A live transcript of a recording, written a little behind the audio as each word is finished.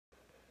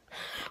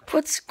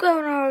What's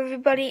going on,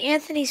 everybody?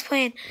 Anthony's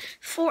playing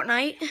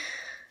Fortnite,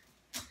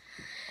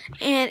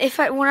 and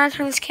when I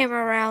turn this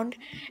camera around,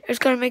 it's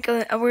gonna make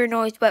a weird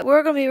noise. But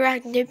we're gonna be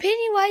reacting to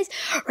Pennywise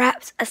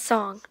raps a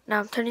song. Now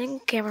I'm turning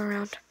the camera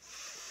around.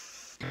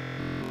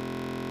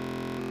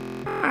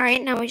 All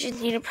right, now we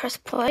just need to press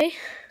play.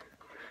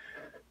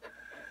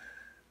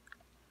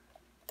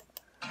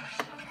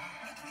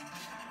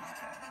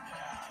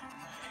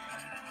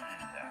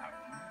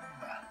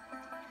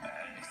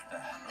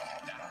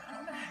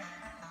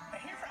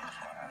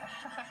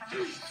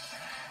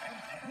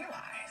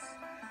 Pennywise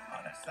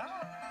on a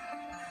song.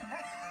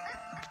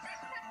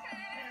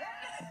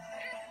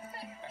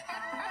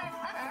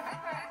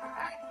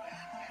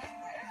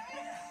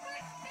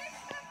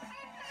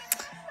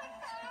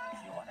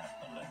 You want a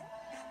balloon?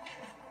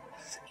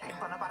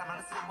 From the bottom of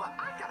the sewer,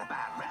 I got a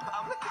bad rep.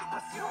 I'm looking for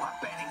you,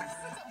 Benny.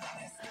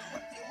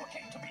 You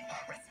came to be a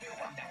rescue,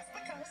 and that's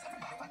because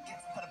everybody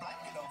forgets. Put a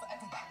blanket over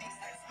everybody's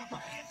heads.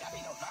 Mommy and Daddy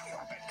don't love you,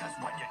 I bet. Cause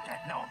when you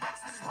get no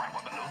rest, that's why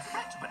when balloons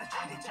red, you better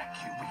try to check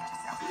you. Read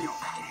yourself, you're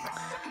ready.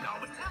 You can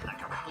always tell like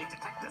a rally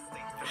detector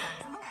state. The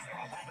ones who lose their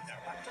own but they're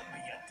about to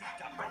be a deep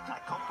down red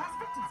like cold past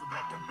victims of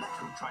lead and blood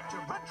who tried to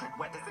run trick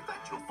where there's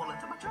eventual fall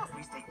into my jaws.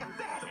 We stay in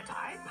bed. The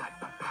time,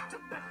 pipe back to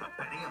bed, but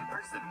Benny in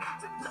person.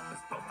 Love us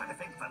both, and I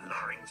think for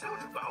luring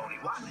children, but only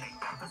one ain't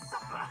done for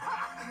supper.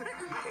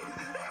 It's me.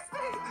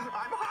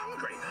 I'm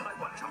hungry. I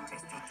want your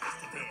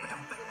tasty beer, but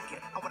I'm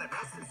thinking I want to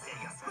rest and hear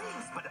your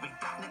screams, but I'll be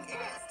deafening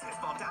ears. Tears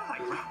fall down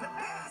like rapid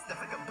bears.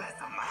 Never compares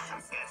to my jump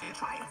scares. You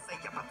try and say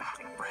your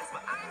pathetic prayers,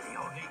 but I'm the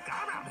only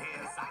guy around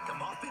here.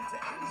 Psychomorph into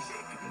any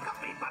shape. You got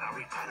me, but I'll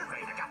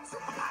regenerate. I got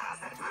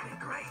superpowers, that's pretty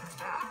great.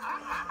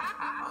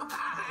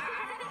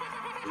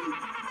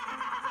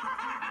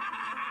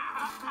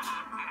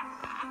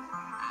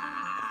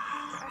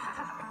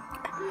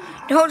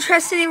 Don't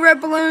trust any red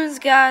balloons,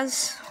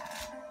 guys.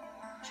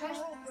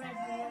 Trust red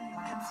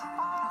balloons.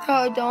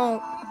 Oh,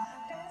 don't.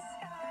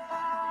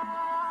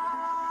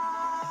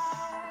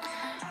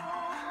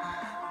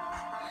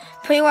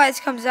 Pennywise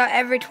comes out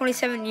every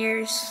 27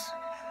 years.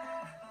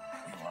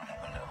 You want a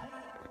balloon?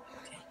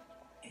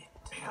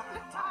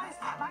 Hypnotized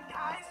by my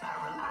guys,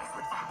 paralyzed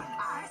with open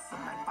eyes.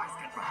 Some advice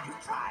can run you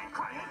dry,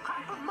 cry and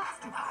cry, but much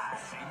too high.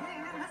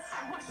 Singing in the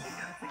sun, wishing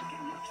and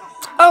thinking you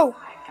chose. Oh.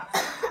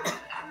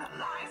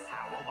 Analyze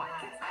how a white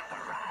kid's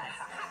memorized.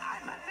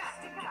 I'm a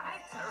nasty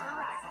guy,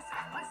 terrorize us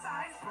half my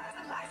size.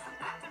 Brutalize the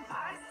patent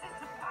pies,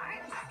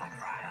 justifying just like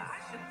fries. I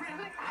should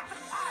really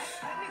advertise.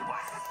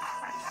 Pennywise is my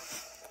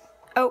franchise.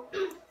 Oh.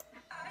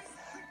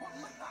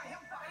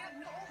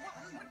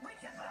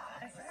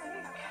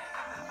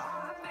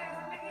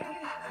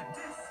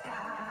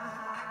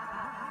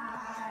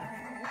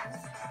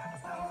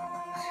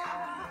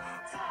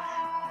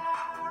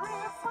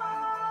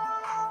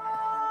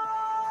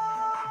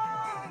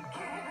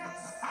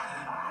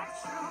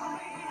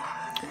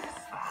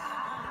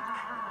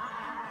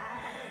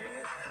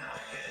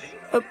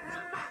 Oh.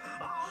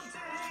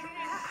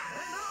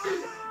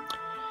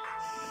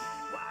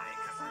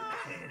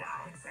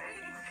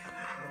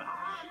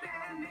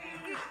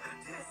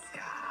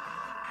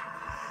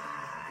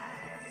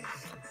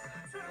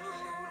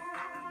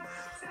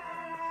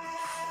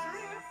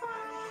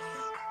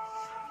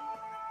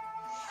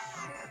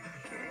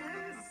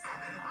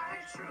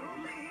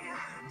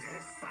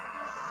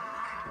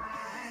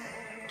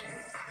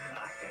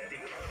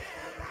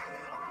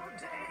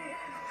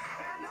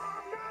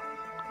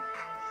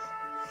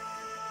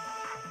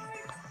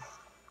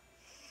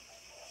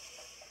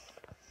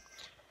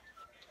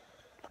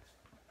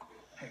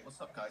 Hey,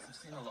 what's up, guys? I've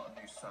seen a lot of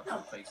new circle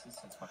faces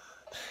since my...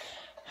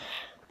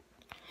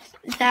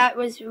 That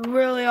was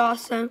really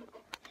awesome.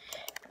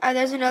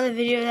 There's another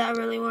video that I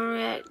really want to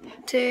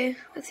react to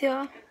with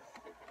y'all.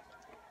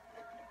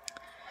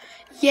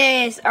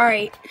 Yes,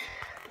 alright.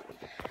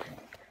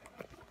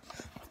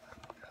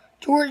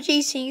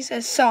 Georgie sings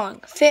a song,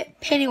 Fit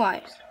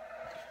Pennywise.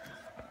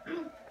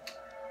 And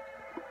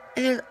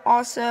there's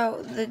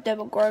also the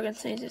Devil Gorgon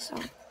sings a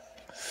song.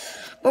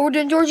 But we're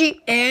doing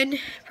Georgie and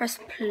press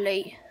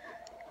play.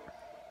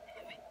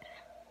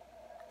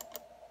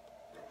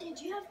 Did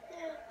you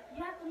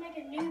have to make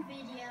a new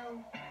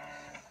video?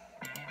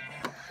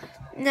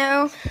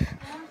 No.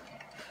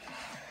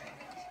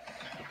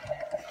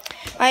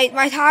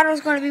 My title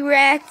is going to be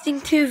reacting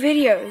to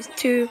videos,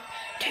 to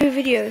two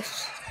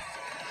videos.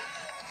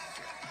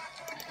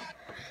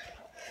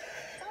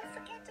 Don't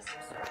forget to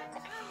subscribe to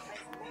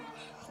Pennywise and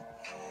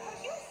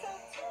you so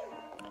too.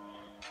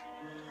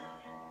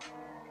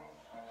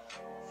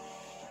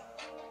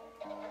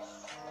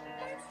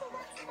 Thanks for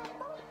watching my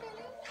vlog,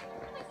 Billy.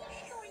 Are you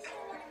sure you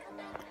don't want to come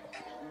back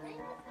and play with me?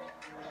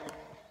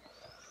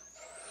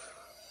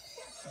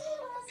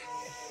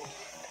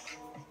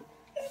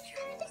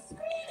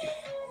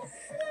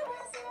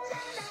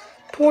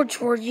 Poor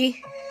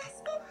Georgie.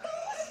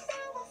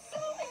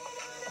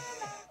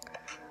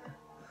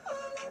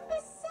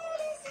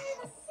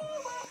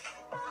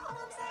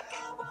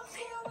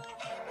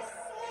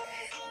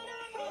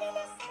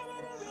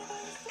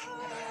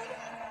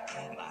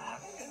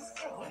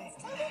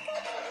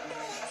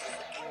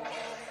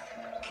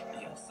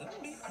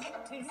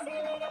 You're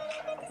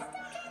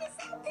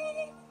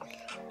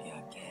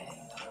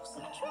getting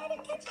closer. Try to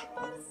catch your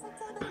body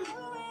sometime in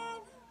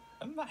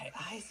the wind. My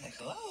eyes are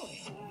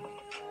glowing.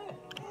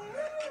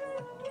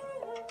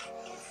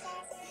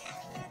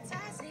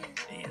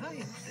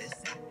 You're this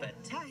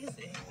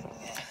appetizing.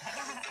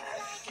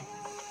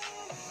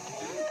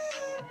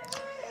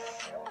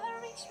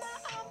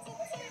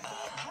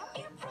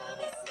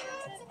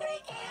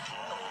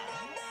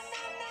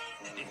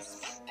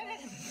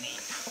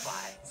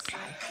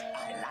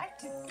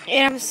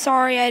 And I'm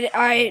sorry,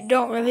 I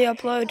don't really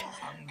upload.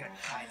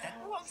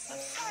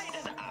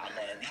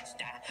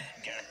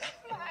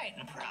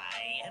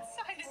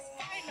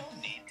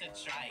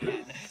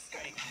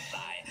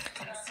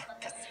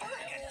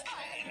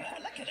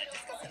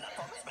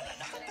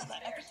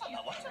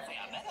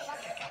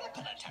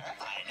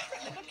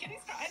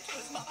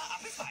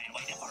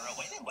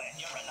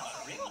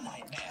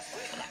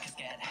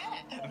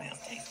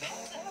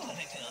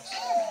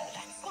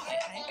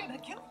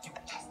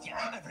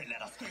 Every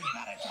little scream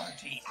out of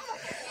Georgie.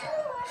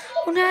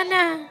 Oh,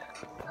 Nana.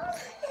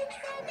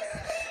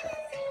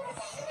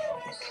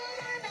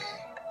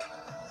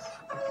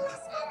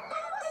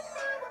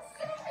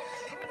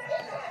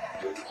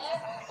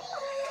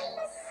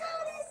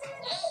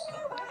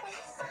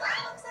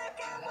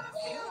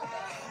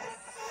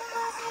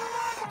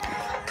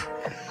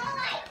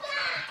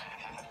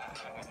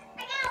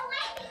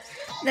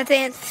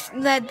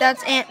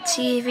 That's Ant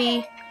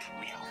TV.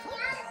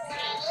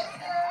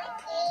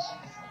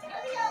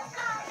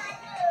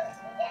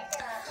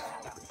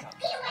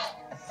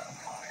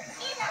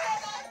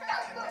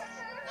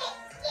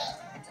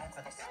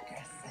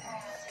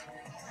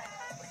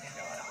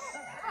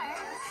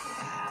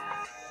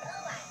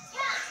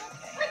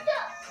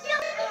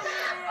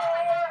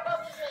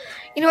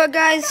 You know what,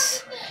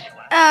 guys?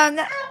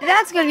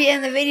 That's gonna be the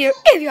end of the video.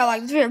 If y'all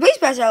like this video, please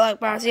press that like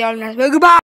button. See y'all next video. Goodbye.